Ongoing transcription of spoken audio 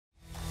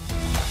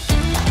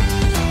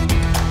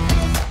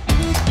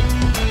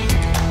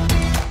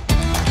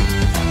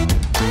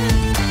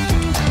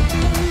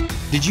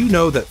Did you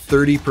know that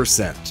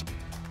 30%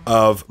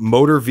 of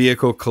motor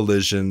vehicle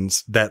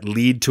collisions that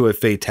lead to a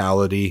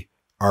fatality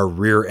are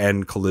rear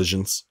end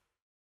collisions?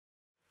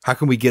 How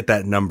can we get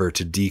that number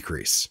to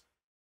decrease?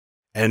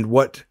 And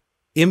what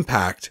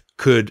impact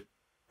could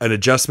an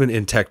adjustment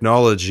in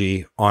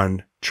technology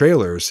on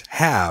trailers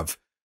have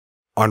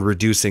on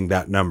reducing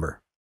that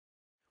number?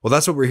 Well,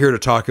 that's what we're here to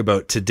talk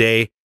about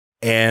today.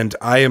 And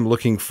I am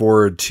looking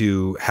forward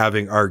to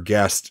having our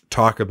guest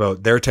talk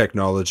about their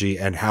technology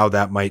and how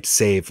that might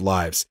save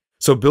lives.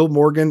 So Bill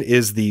Morgan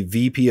is the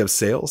VP of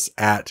Sales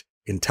at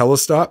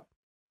IntelliStop.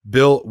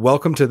 Bill,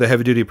 welcome to the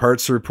Heavy Duty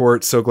Parts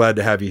Report. So glad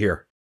to have you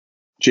here.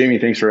 Jamie,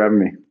 thanks for having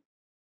me.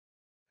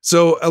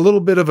 So a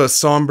little bit of a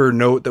somber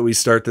note that we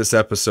start this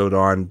episode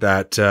on,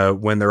 that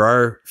when there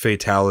are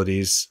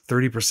fatalities,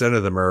 30%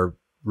 of them are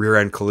rear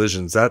end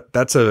collisions.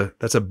 That's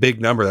a big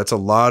number. That's a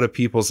lot of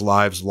people's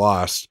lives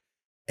lost.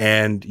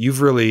 And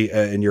you've really,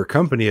 in your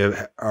company,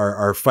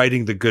 are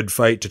fighting the good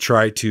fight to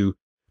try to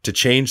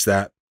change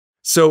that.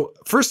 So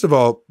first of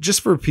all, just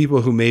for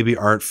people who maybe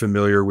aren't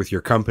familiar with your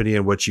company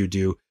and what you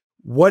do,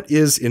 what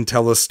is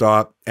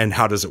IntelliStop and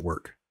how does it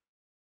work?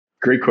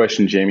 Great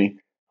question, Jamie.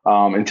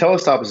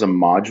 IntelliStop is a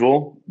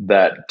module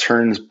that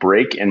turns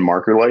brake and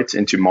marker lights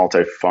into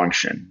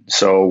multifunction.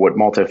 So what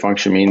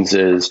multifunction means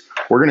is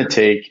we're going to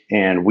take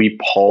and we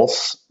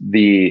pulse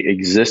the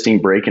existing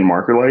brake and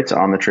marker lights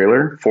on the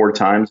trailer 4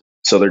 times.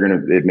 So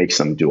it makes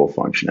them dual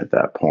function at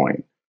that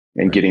point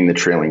and getting the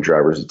trailing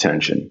driver's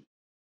attention.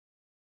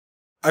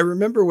 I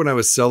remember when I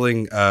was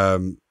selling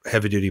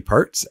heavy duty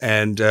parts,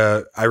 and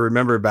I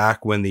remember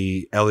back when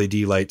the LED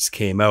lights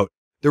came out,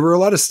 there were a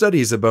lot of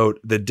studies about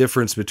the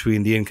difference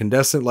between the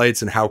incandescent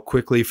lights and how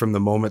quickly from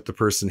the moment the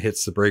person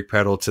hits the brake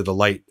pedal to the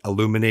light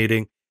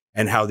illuminating,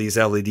 and how these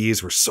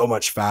LEDs were so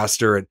much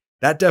faster. And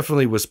that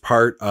definitely was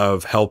part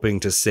of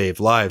helping to save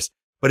lives,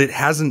 but it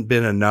hasn't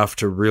been enough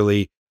to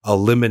really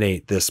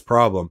eliminate this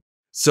problem.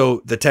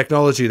 So the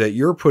technology that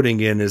you're putting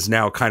in is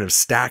now kind of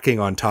stacking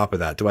on top of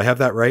that. Do I have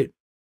that right?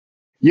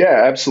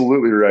 Yeah,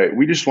 absolutely right.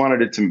 We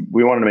wanted to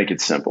make it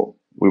simple.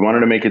 We wanted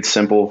to make it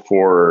simple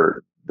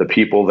for the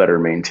people that are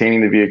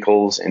maintaining the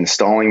vehicles,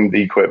 installing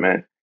the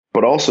equipment,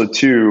 but also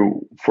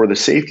too for the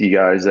safety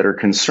guys that are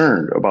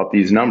concerned about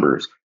these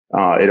numbers.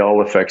 It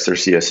all affects their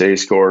CSA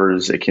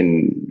scores. It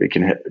can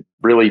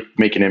really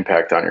make an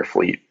impact on your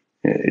fleet.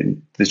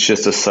 It's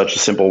just such a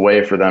simple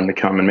way for them to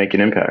come and make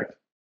an impact.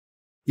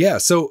 Yeah.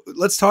 So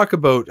let's talk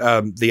about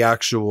the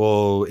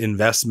actual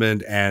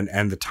investment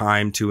and the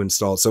time to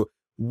install. So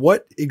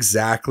what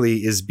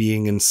exactly is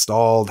being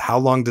installed? How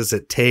long does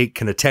it take?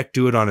 Can a tech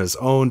do it on his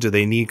own? Do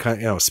they need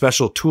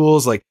special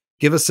tools? Like,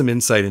 give us some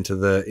insight into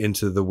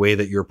the way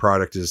that your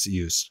product is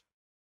used.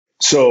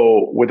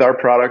 So with our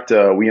product,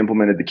 we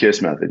implemented the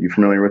KISS method. You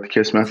familiar with the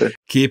KISS method?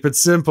 Keep it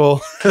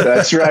simple.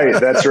 That's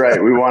right. That's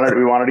right. We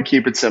wanted to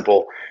keep it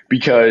simple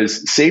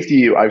because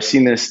safety, I've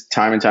seen this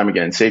time and time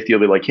again. Safety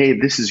will be like, hey,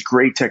 this is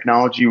great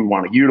technology. We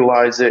want to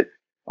utilize it.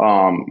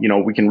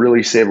 We can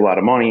really save a lot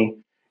of money.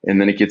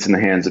 And then it gets in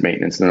the hands of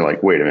maintenance and they're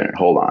like, wait a minute,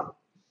 hold on.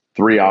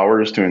 3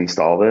 hours to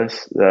install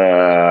this?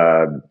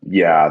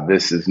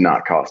 This is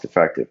not cost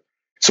effective.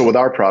 So with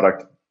our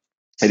product,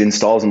 it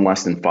installs in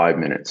less than 5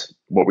 minutes.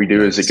 What we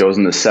do is it goes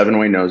in the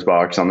 7-way nose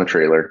box on the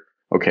trailer.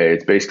 Okay,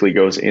 it basically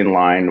goes in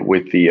line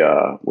with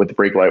the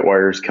brake light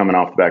wires coming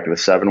off the back of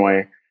the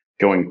 7-way,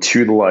 going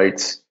to the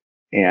lights,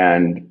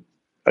 and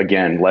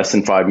again, less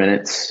than 5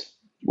 minutes.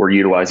 We're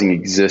utilizing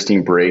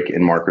existing brake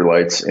and marker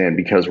lights, and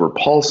because we're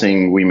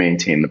pulsing, we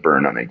maintain the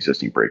burn on the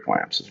existing brake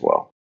lamps as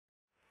well.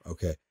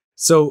 Okay.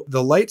 So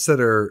the lights that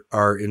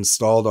are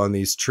installed on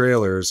these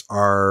trailers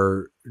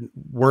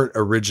weren't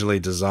originally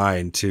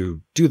designed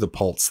to do the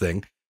pulse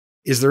thing.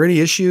 Is there any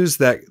issues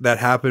that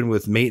happen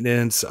with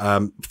maintenance?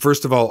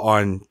 First of all,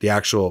 on the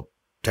actual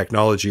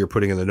technology you're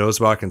putting in the nose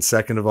block, and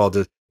second of all,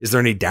 is there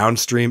any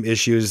downstream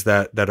issues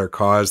that are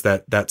caused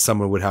that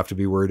someone would have to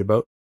be worried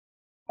about?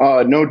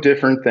 No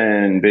different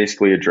than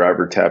basically a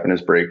driver tapping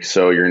his brakes.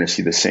 So you're going to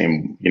see the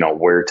same,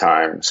 wear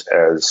times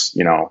as,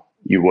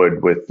 you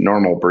would with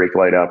normal brake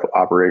light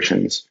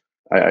operations.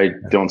 I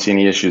don't see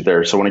any issues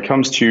there. So when it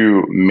comes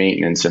to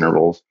maintenance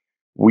intervals,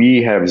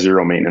 we have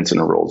 0 maintenance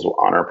intervals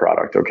on our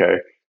product. Okay.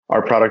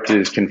 Our product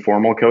is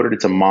conformal coated.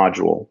 It's a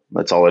module.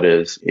 That's all it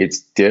is. It's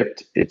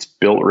dipped. It's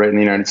built right in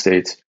the United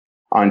States.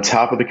 On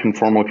top of the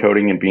conformal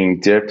coating and being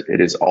dipped,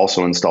 it is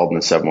also installed in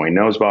the 7-way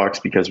nose box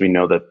because we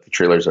know that the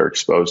trailers are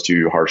exposed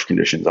to harsh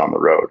conditions on the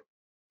road.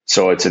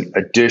 So it's an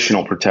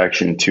additional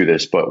protection to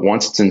this. But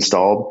once it's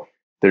installed,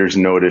 there's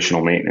no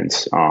additional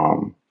maintenance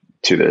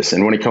to this.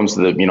 And when it comes to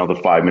the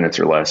 5 minutes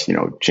or less,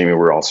 Jamie,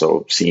 we're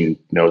also seeing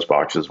nose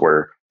boxes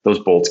where those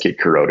bolts get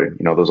corroded.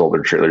 Those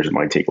older trailers, it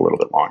might take a little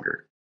bit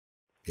longer.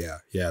 Yeah,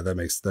 that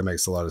makes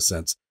a lot of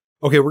sense.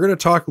 Okay, we're going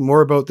to talk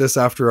more about this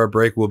after our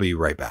break. We'll be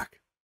right back.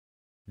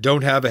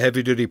 Don't have a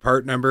heavy-duty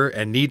part number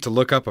and need to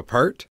look up a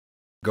part?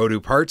 Go to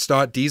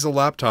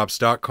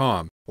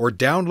parts.diesellaptops.com or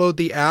download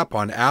the app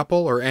on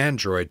Apple or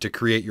Android to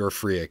create your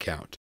free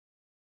account.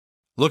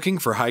 Looking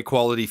for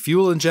high-quality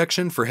fuel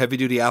injection for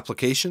heavy-duty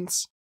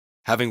applications?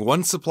 Having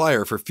one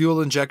supplier for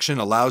fuel injection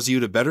allows you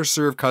to better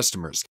serve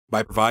customers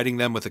by providing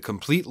them with a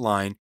complete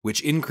line,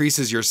 which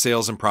increases your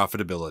sales and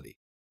profitability.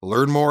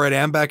 Learn more at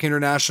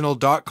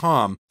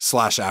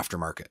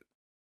ambacinternational.com/aftermarket.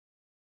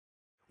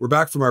 We're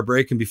back from our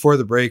break, and before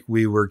the break,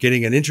 we were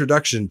getting an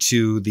introduction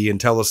to the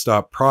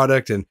IntelliStop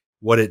product and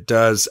what it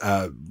does,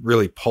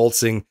 really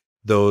pulsing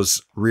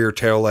those rear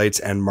taillights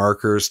and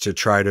markers to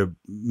try to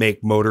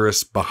make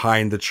motorists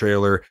behind the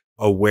trailer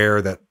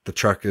aware that the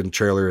truck and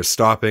trailer is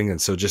stopping. And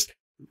so just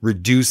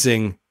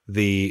reducing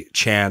the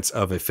chance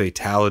of a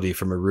fatality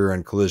from a rear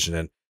end collision.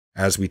 And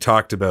as we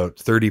talked about,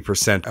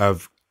 30%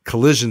 of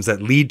collisions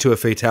that lead to a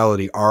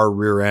fatality are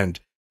rear end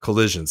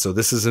collisions. So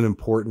this is an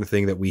important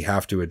thing that we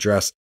have to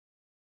address.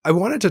 I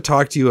wanted to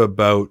talk to you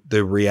about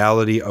the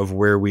reality of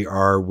where we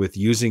are with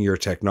using your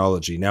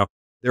technology. Now,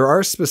 there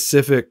are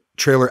specific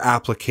trailer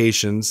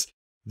applications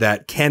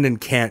that can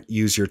and can't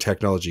use your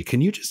technology.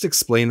 Can you just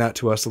explain that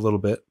to us a little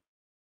bit?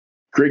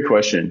 Great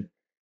question.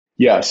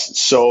 Yes.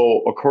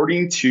 So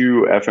according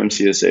to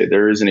FMCSA,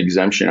 there is an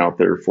exemption out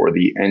there for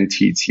the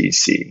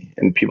NTTC.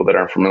 And people that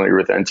aren't familiar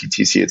with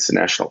NTTC, it's the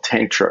National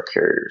Tank Truck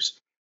Carriers.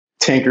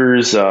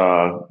 Tankers,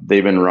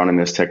 they've been running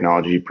this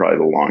technology probably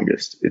the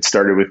longest. It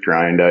started with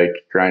Grindike.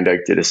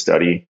 Grindike did a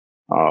study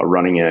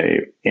running a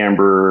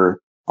amber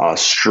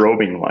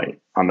strobing light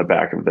on the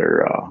back of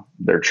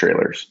their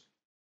trailers.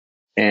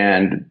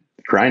 And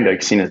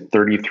Grindike seen a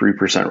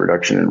 33%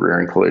 reduction in rear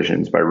end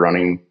collisions by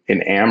running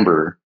an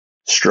amber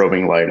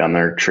strobing light on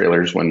their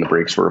trailers when the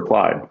brakes were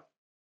applied.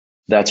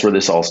 That's where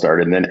this all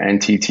started. And then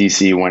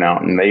NTTC went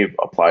out and they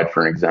applied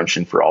for an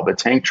exemption for all the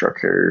tank truck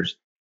carriers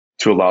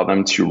to allow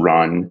them to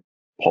run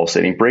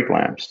pulsating brake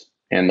lamps.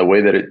 And the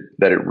way that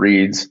it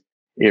reads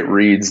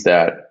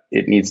that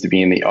it needs to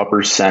be in the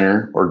upper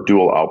center or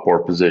dual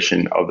outboard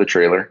position of the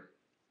trailer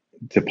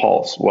to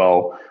pulse.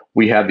 Well,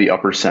 we have the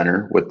upper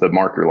center with the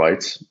marker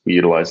lights. We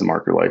utilize the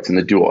marker lights, and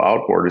the dual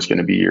outboard is going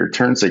to be your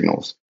turn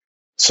signals.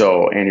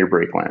 So, and your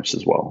brake lamps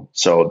as well.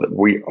 So that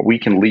we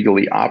can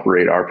legally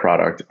operate our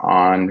product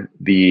on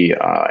the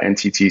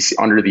NTTC,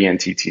 under the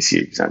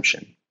NTTC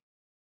exemption.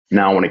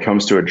 Now, when it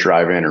comes to a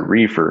drive-in or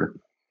reefer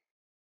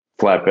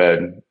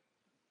flatbed,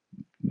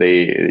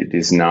 it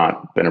has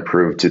not been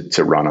approved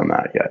to run on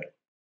that yet.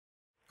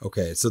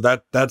 Okay, so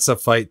that's a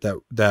fight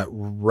that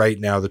right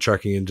now the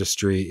trucking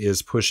industry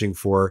is pushing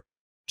for,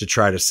 to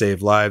try to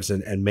save lives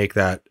and make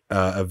that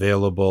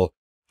available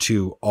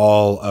to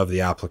all of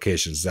the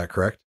applications. Is that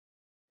correct?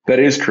 That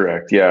is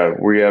correct. Yeah,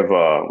 we have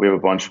a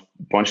bunch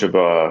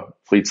of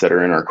fleets that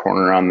are in our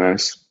corner on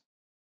this,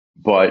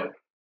 but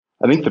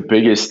I think the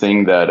biggest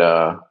thing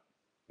that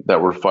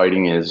we're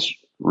fighting is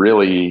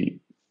really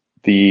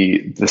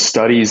the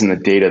studies and the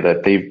data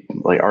that they've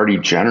already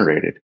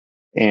generated.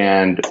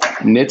 And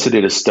NHTSA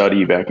did a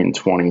study back in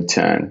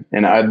 2010,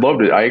 and I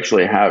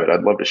actually have it.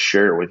 I'd love to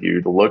share it with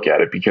you to look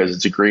at it because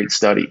it's a great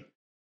study.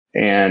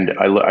 And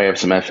I have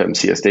some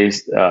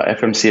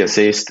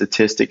FMCSA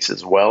statistics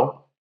as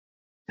well,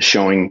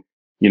 showing,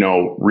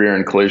 rear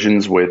end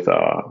collisions with,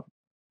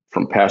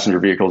 from passenger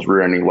vehicles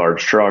rear-ending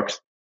large trucks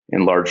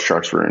and large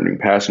trucks rear-ending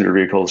passenger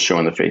vehicles,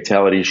 showing the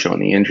fatalities, showing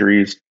the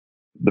injuries,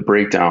 the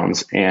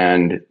breakdowns,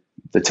 and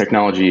the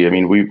technology. I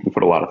mean, we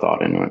put a lot of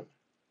thought into it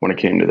when it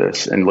came to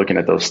this and looking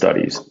at those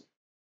studies.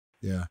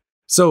 Yeah.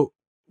 So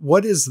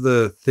what is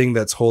the thing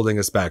that's holding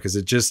us back? Is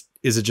it just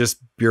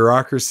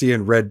bureaucracy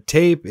and red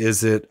tape?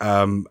 Is it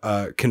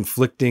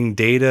conflicting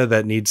data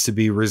that needs to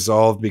be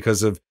resolved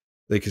because of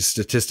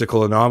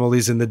statistical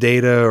anomalies in the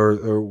data,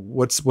 or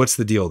what's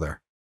the deal there?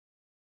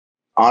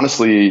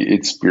 Honestly,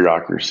 it's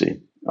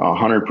bureaucracy,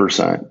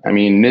 100%. I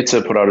mean,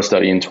 NHTSA put out a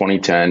study in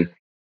 2010.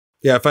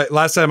 Yeah.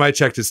 Last time I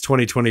checked, it's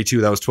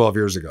 2022. That was 12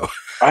 years ago.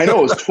 I know,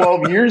 it was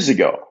 12 years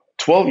ago.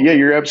 12. Yeah,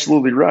 you're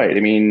absolutely right. I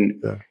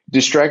mean,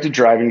 distracted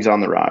driving is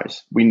on the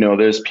rise. We know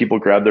this. People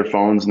grab their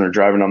phones and they're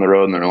driving on the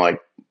road and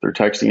they're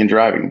texting and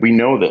driving. We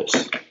know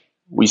this.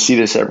 We see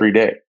this every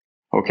day.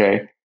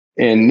 Okay.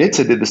 And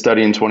NHTSA did the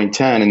study in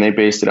 2010 and they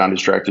based it on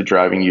distracted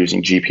driving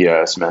using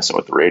GPS, messing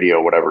with the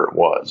radio, whatever it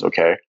was.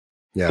 Okay.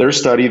 Yeah. Their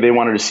study, they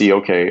wanted to see,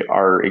 okay,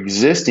 are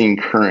existing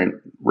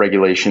current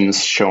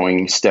regulations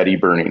showing steady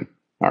burning?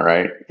 All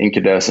right.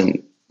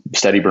 Incandescent,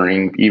 steady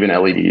burning, even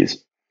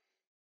LEDs.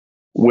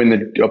 When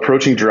the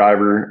approaching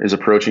driver is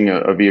approaching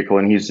a vehicle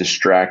and he's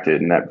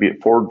distracted and that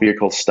forward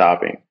vehicle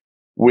stopping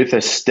with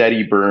a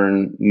steady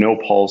burn, no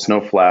pulse,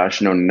 no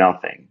flash, no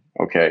nothing.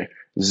 Okay.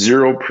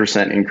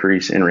 0%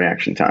 increase in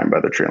reaction time by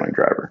the trailing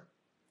driver.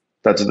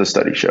 That's what the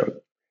study showed.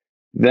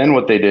 Then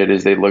what they did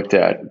is they looked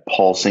at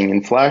pulsing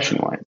and flashing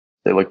lights.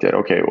 They looked at,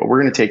 okay, well,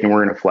 we're going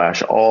to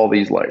flash all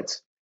these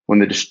lights when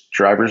the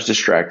driver's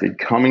distracted,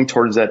 coming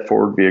towards that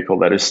forward vehicle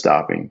that is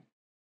stopping.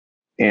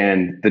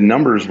 And the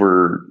numbers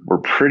were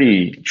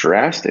pretty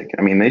drastic.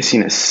 I mean, they've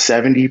seen a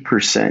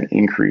 70%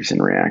 increase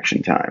in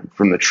reaction time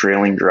from the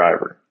trailing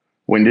driver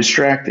when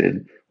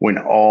distracted, when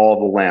all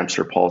the lamps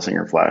are pulsing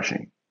or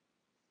flashing.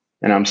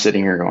 And I'm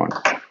sitting here going,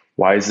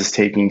 why is this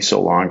taking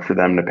so long for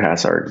them to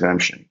pass our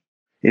exemption?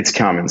 It's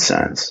common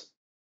sense.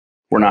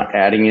 We're not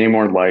adding any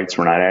more lights.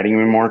 We're not adding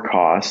any more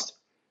cost.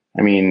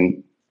 I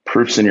mean,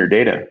 proof's in your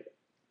data.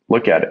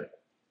 Look at it.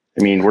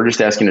 I mean, we're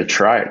just asking to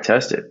try it,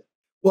 test it.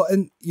 Well,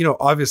 and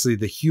obviously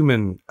the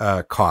human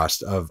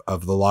cost of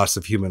the loss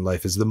of human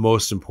life is the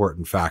most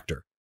important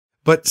factor.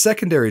 But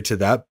secondary to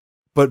that,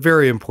 but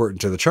very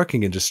important to the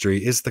trucking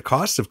industry, is the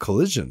cost of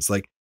collisions.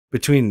 Like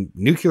between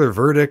nuclear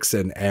verdicts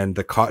and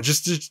the cost,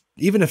 just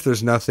even if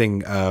there's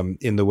nothing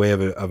in the way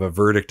of a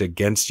verdict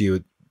against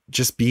you,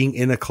 just being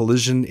in a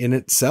collision in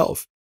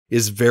itself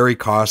is very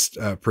cost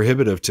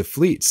prohibitive to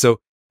fleets. So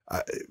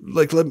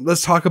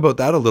let's talk about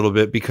that a little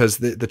bit, because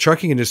the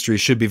trucking industry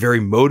should be very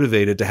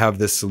motivated to have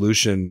this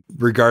solution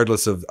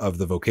regardless of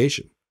the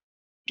vocation.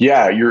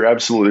 Yeah, you're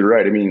absolutely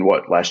right. I mean,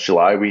 last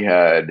July we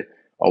had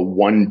a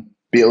 $1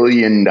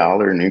 billion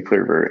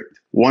nuclear verdict.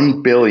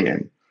 1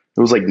 billion. It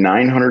was like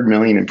 900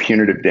 million in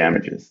punitive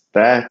damages.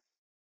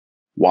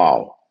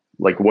 Wow.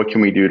 Like, what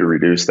can we do to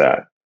reduce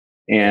that?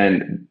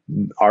 And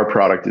our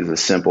product is a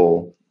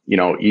simple,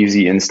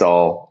 easy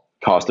install,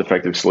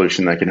 cost-effective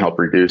solution that can help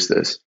reduce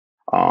this.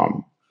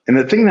 And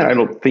the thing that I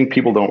don't think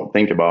people don't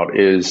think about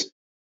is,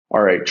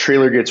 all right,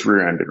 trailer gets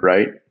rear-ended,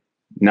 right?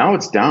 Now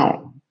it's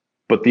down.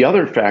 But the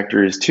other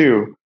factor is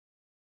too,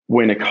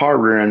 when a car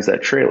rear-ends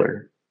that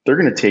trailer, they're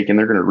going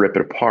to rip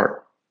it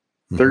apart.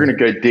 Mm-hmm. They're going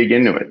to go dig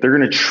into it. They're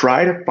going to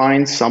try to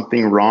find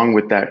something wrong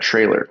with that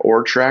trailer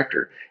or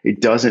tractor. It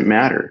doesn't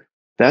matter.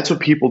 That's what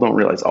people don't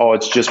realize. Oh,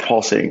 it's just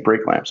pulsating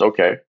brake lamps.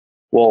 Okay.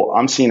 Well,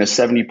 I'm seeing a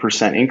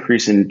 70%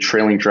 increase in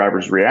trailing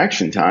driver's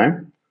reaction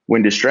time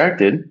when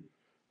distracted.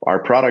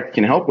 Our product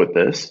can help with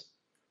this.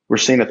 We're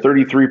seeing a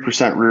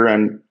 33% rear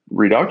end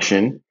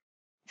reduction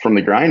from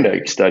the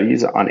Grindike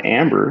studies on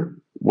amber,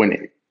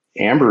 when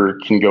amber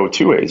can go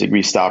two ways. It can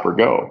be stop or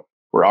go.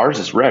 Where ours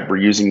is red, we're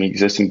using the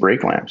existing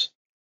brake lamps.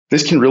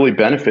 This can really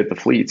benefit the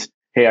fleets.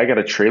 Hey, I got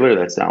a trailer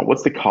that's down.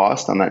 What's the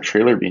cost on that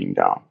trailer being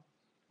down?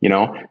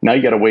 Now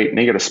you got to wait.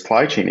 Now you got a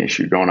supply chain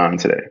issue going on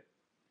today.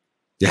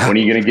 Yeah. When are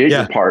you going to get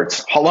your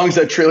parts? How long is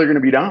that trailer going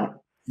to be down?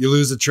 You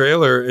lose a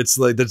trailer, it's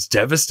like, that's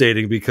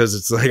devastating, because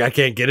it's like, I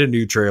can't get a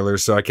new trailer,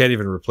 so I can't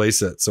even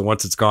replace it. So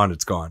once it's gone,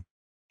 it's gone.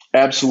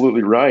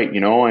 Absolutely right.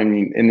 I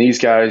mean, and these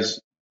guys,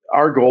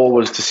 our goal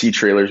was to see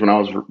trailers when I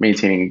was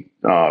running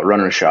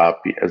a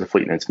shop as a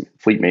fleet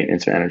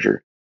maintenance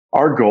manager.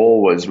 Our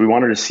goal was, we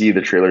wanted to see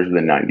the trailers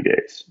within 90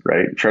 days,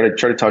 right? Try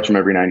to touch them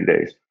every 90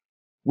 days.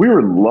 We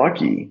were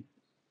lucky.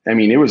 I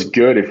mean, it was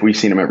good if we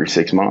seen them every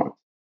 6 months.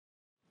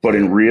 But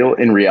in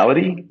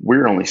reality, we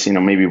were only seeing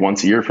them maybe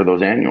once a year for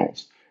those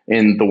annuals.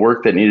 And the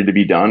work that needed to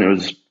be done, it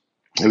was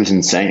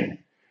insane.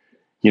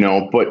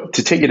 But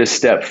to take it a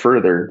step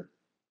further,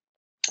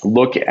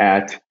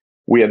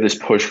 we have this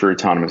push for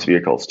autonomous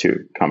vehicles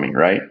too coming,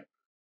 right?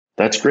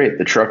 That's great.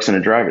 The truck's going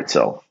to drive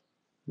itself.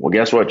 Well,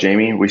 guess what,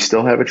 Jamie? We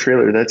still have a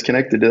trailer that's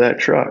connected to that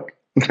truck.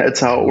 That's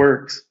how it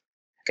works.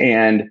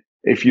 And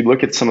if you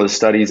look at some of the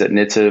studies that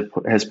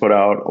NHTSA has put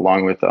out,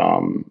 along with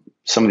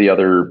some of the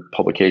other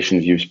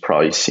publications you've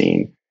probably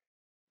seen,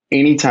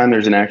 anytime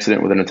there's an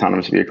accident with an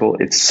autonomous vehicle,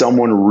 it's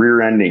someone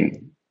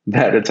rear-ending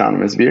that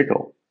autonomous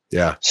vehicle.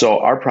 Yeah. So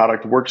our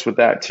product works with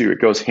that too.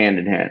 It goes hand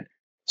in hand.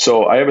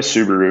 So I have a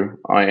Subaru,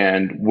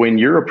 and when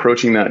you're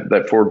approaching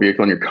that Ford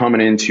vehicle and you're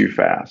coming in too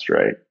fast,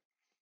 right?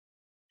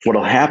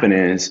 What'll happen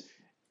is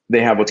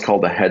they have what's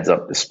called a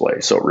heads-up display.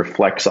 So it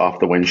reflects off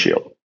the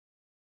windshield.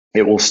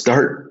 It will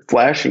start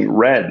flashing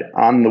red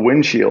on the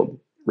windshield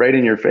right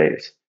in your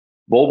face.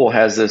 Volvo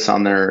has this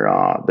on their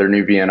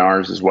new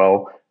VNRs as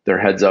well. Their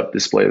heads-up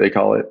display, they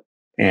call it.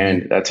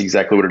 And that's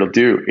exactly what it'll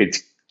do.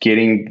 It's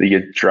getting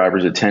the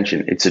driver's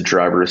attention. It's a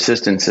driver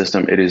assistance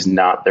system. It is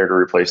not there to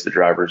replace the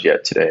drivers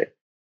yet today.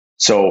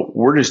 So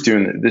we're just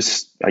doing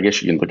this. I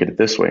guess you can look at it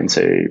this way and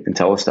say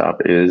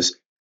IntelliStop is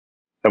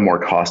a more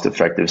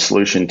cost-effective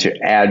solution to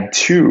add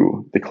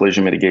to the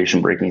collision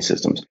mitigation braking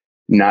systems.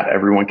 Not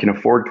everyone can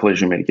afford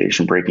collision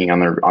mitigation braking on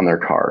their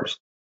cars.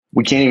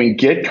 We can't even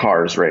get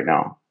cars right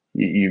now.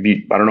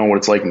 I don't know what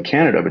it's like in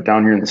Canada, but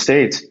down here in the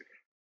States,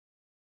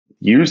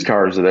 used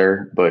cars are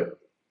there, but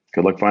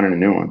good luck finding a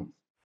new one.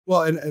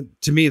 Well, and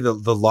to me, the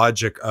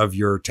logic of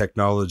your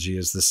technology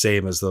is the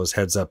same as those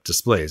heads-up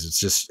displays.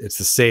 It's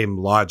the same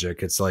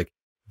logic. It's like,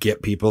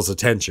 get people's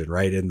attention,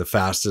 right, in the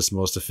fastest,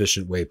 most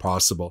efficient way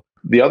possible.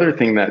 The other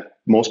thing that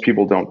most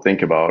people don't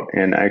think about,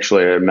 and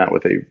actually I met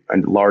with a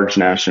large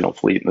national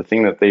fleet, and the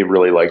thing that they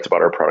really liked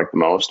about our product the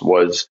most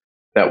was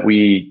that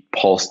we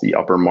pulse the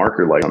upper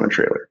marker light on the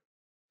trailer.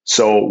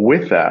 So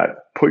with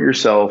that, put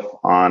yourself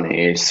on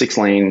a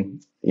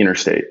 6-lane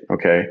interstate,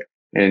 okay,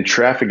 and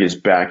traffic is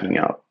backing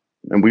up.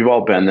 And we've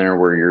all been there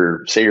where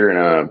you're in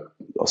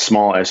a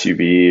small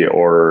SUV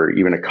or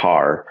even a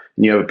car,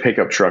 and you have a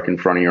pickup truck in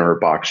front of you or a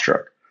box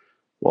truck.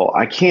 Well,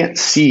 I can't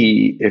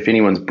see if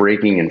anyone's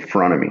braking in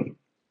front of me.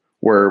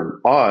 Where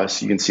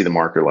you can see the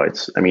marker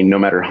lights. I mean, no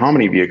matter how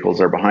many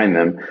vehicles are behind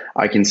them,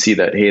 I can see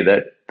that, hey,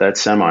 that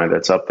semi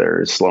that's up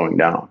there is slowing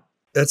down.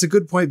 That's a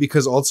good point,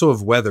 because also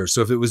of weather.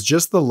 So if it was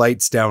just the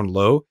lights down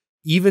low,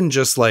 even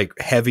just like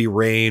heavy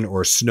rain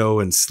or snow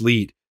and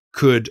sleet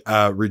could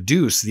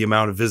reduce the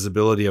amount of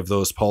visibility of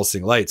those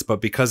pulsing lights.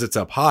 But because it's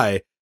up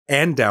high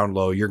and down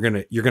low, you're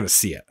gonna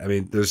see it. I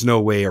mean, there's no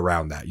way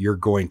around that. You're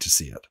going to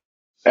see it.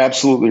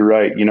 Absolutely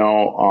right.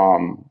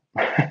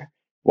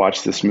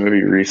 Watched this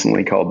movie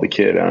recently called The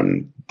Kid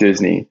on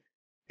Disney,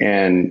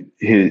 and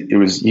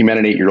he met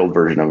an 8-year-old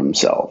version of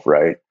himself,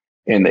 right?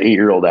 And the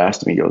 8-year-old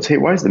asked him, he goes, "Hey,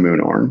 why is the moon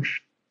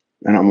orange?"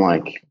 And I'm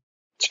like,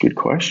 it's a good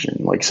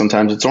question. Like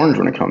sometimes it's orange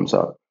when it comes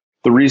up.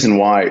 The reason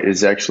why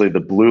is actually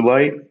the blue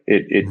light.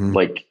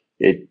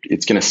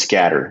 It's going to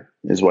scatter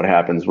is what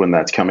happens when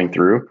that's coming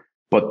through.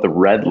 But the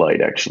red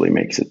light actually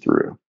makes it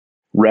through.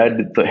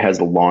 Red has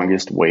the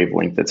longest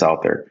wavelength that's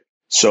out there.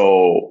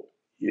 So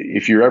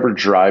if you're ever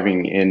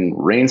driving in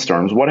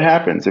rainstorms, what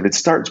happens if it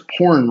starts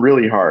pouring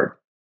really hard?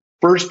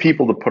 First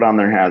people to put on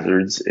their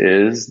hazards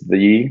is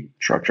the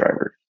truck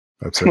driver.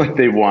 That's it. Like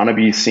they want to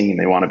be seen,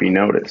 they want to be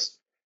noticed.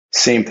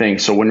 Same thing.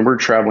 So when we're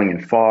traveling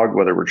in fog,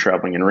 whether we're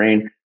traveling in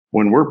rain,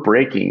 when we're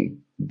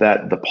braking,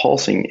 that the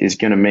pulsing is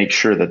going to make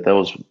sure that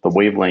the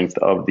wavelength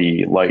of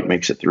the light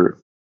makes it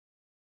through.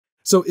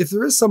 So if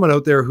there is someone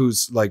out there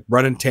who's like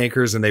running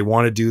tankers and they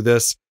want to do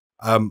this,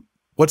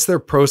 what's their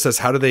process?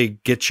 How do they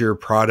get your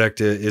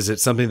product? Is it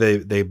something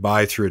they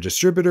buy through a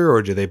distributor,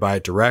 or do they buy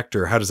it direct,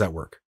 or how does that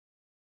work?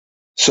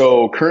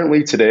 So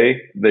currently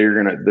today,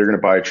 they're gonna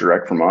buy it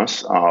direct from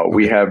us.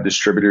 We have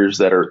distributors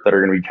that are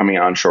going to be coming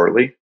on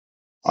shortly,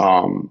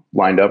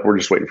 lined up. We're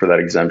just waiting for that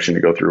exemption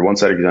to go through.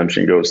 Once that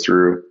exemption goes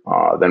through,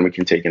 then we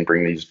can take and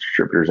bring these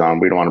distributors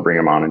on. We don't want to bring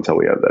them on until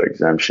we have that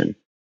exemption.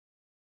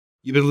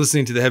 You've been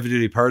listening to the Heavy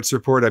Duty Parts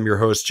Report. I'm your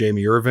host,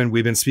 Jamie Irvin.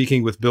 We've been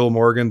speaking with Bill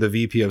Morgan, the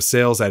VP of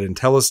Sales at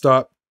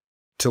IntelliStop.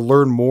 To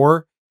learn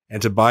more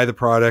and to buy the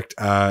product,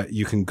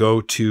 you can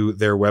go to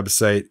their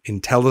website,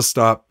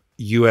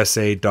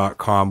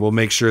 IntelliStopUSA.com. We'll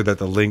make sure that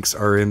the links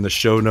are in the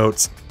show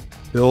notes.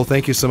 Bill,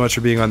 thank you so much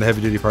for being on the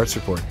Heavy Duty Parts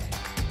Report.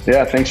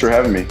 Yeah, thanks for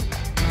having me.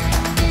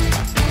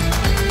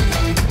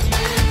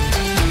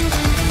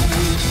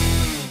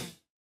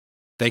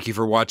 Thank you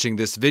for watching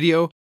this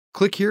video.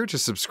 Click here to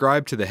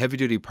subscribe to the Heavy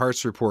Duty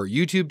Parts Report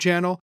YouTube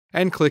channel,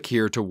 and click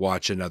here to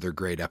watch another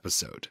great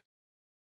episode.